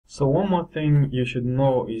So one more thing you should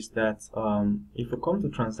know is that if you come to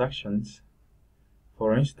transactions,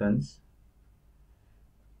 for instance,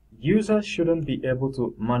 users shouldn't be able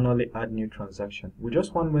to manually add new transaction. We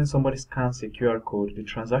just want when somebody scans a QR code, the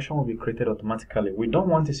transaction will be created automatically. We don't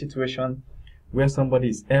want a situation where somebody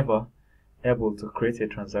is ever able to create a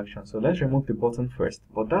transaction. So let's remove the button first.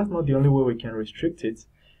 But that's not the only way we can restrict it.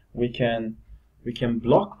 We can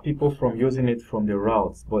block people from using it from the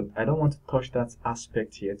routes, but I don't want to touch that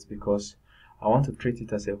aspect yet because I want to treat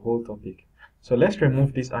it as a whole topic. So let's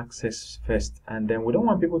remove this access first, and then we don't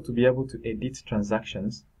want people to be able to edit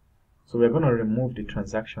transactions. So we're going to remove the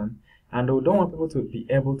transaction, and we don't want people to be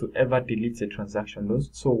able to ever delete a transaction.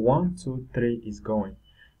 So 1, 2, 3 is going.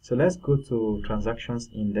 So let's go to transactions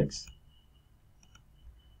index.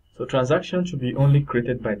 So transaction should be only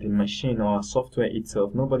created by the machine or software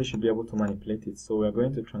itself. Nobody should be able to manipulate it. So we're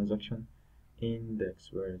going to transaction index.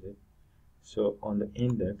 Where is it? So on the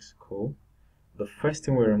index, cool. The first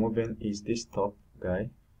thing we're removing is this top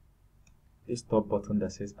guy. This top button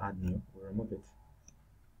that says add new. We'll remove it.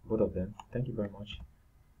 Both of them. Thank you very much.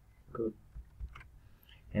 Good.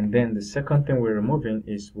 And then the second thing we're removing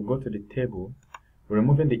is we'll go to the table. We're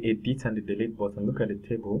removing the edit and the delete button. Look at the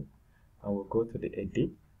table, and we'll go to the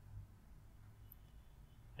edit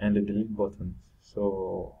and the delete buttons.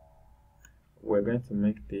 So we're going to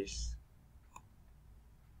make this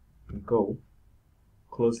go,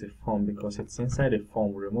 close the form because it's inside the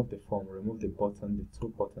form. We remove the form, remove the button, the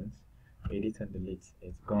two buttons, edit and delete.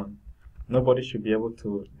 It's gone. Nobody should be able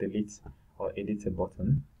to delete or edit a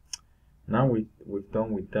button. Now we've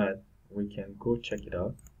done with that, we can go check it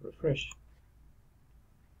out, refresh.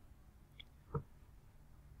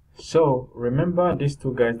 So remember these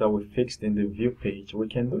two guys that we fixed in the view page. We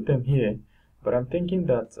can do them here, but I'm thinking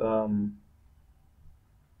that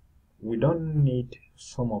we don't need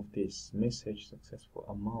some of this. Message successful,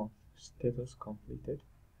 amount, status completed,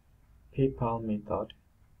 PayPal method.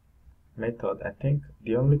 I think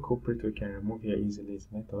the only culprit we can remove here easily is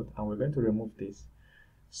method, and we're going to remove this.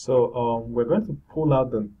 So we're going to pull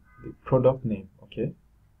out the product name. Okay,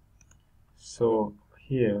 so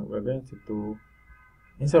here we're going to do,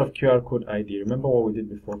 instead of QR code ID, remember what we did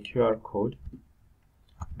before, QR code,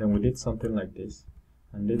 then we did something like this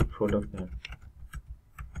and did product name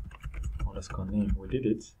underscore name. We did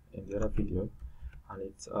it in the other video, and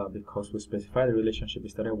it's because we specified the relationship,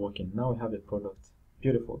 it started working. Now we have a product.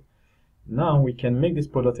 Beautiful. Now we can make this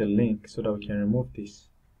product a link so that we can remove this.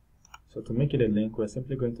 So to make it a link, we're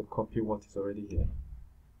simply going to copy what is already here.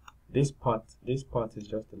 This part is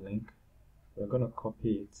just a link. We're going to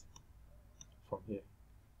copy it from here.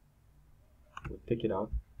 We'll take it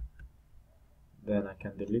out. Then I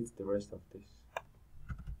can delete the rest of this.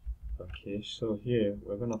 Okay, so here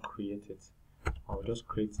we're going to create it. I'll just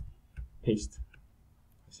create paste.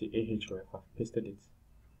 You see ahref, I've pasted it.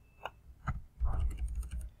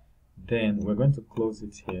 Then we're going to close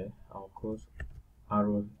it here. I'll close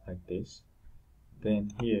arrow like this.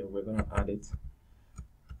 Then here we're going to add it,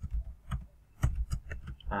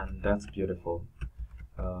 and that's beautiful.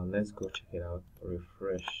 Let's go check it out.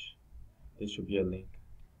 Refresh. This should be a link,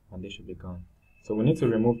 and this should be gone. So we need to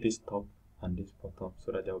remove this top and this bottom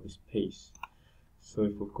so that there will be space. So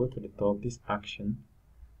if we go to the top, this action,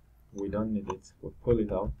 we don't need it. We'll pull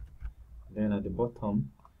it out. Then at the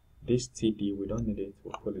bottom, this TD, we don't need it.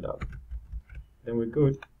 We'll pull it out. Then we're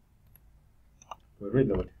good. We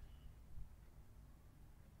reload,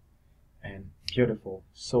 and beautiful.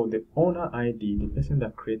 So the owner ID, the person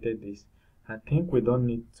that created this, I think we don't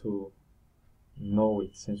need to know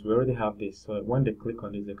it since we already have this. So when they click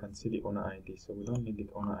on this, they can see the owner ID. So we don't need the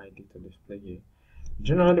owner ID to display here.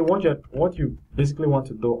 Generally, what you basically want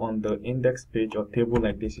to do on the index page or table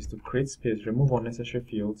like this is to create space, remove unnecessary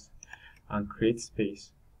fields, and create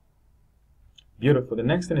space. Beautiful. The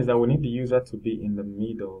next thing is that we need the user to be in the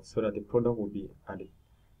middle so that the product will be at the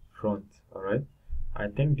front. All right. I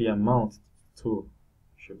think the amount too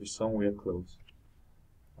should be somewhere close.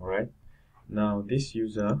 All right. Now this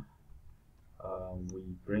user, we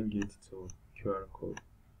bring it to QR code,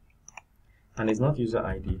 and it's not user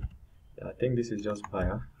ID. I think this is just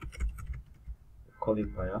buyer. Call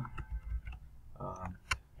it buyer.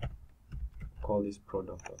 Call this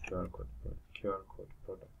product or QR code. QR code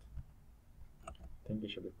product. I think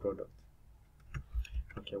it should be product.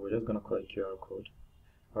 Okay, we're just gonna call it QR code.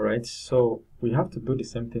 Alright, so we have to do the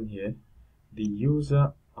same thing here. The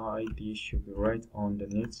user ID should be right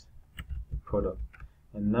underneath the product.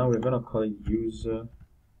 And now we're gonna call it user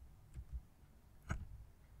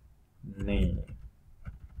name.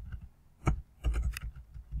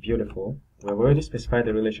 Beautiful. We've already specified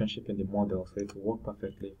the relationship in the model, so it will work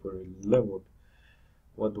perfectly for a level.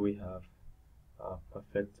 what do we have?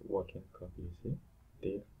 Perfect working copy. You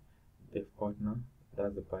see, the partner,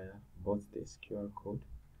 that's the buyer, bought this QR code,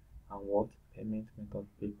 and what payment method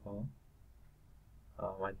PayPal.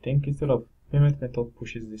 I think instead of payment method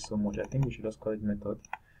pushes this so much, I think we should just call it method.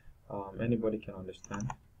 Anybody can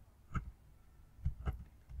understand.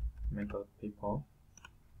 Method PayPal.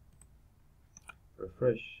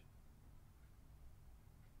 Refresh.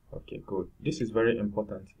 Okay, good. This is very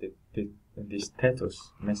important, the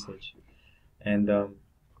status message. And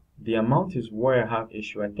the amount is where I have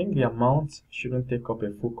issue. I think the amount shouldn't take up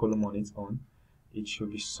a full column on its own. It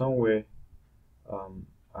should be somewhere,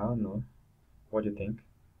 I don't know, what do you think?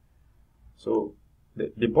 So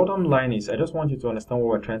the bottom line is, I just want you to understand what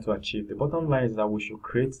we're trying to achieve. The bottom line is that we should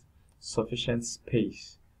create sufficient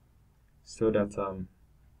space so that,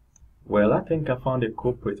 well, I think I found a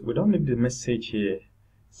culprit. We don't need the message here.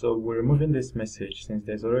 So we're removing this message since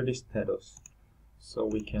there's already status. So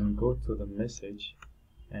we can go to the message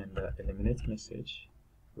and eliminate message.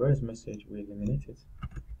 Where is message? We eliminate it.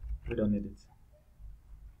 We don't need it.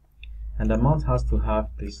 And the amount has to have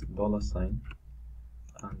this $sign,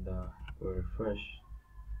 and we refresh,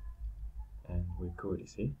 and we're good. You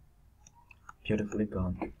see, beautifully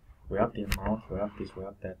done. We have the amount, we have this, we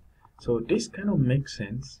have that. So this kind of makes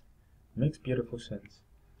sense, makes beautiful sense.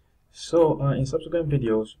 So in subsequent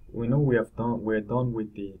videos, we know we're done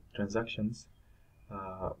with the transactions.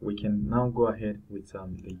 We can now go ahead with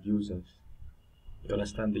the users. You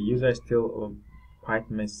understand, the user is still quite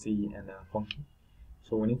messy and funky,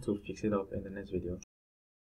 so we need to fix it up in the next video.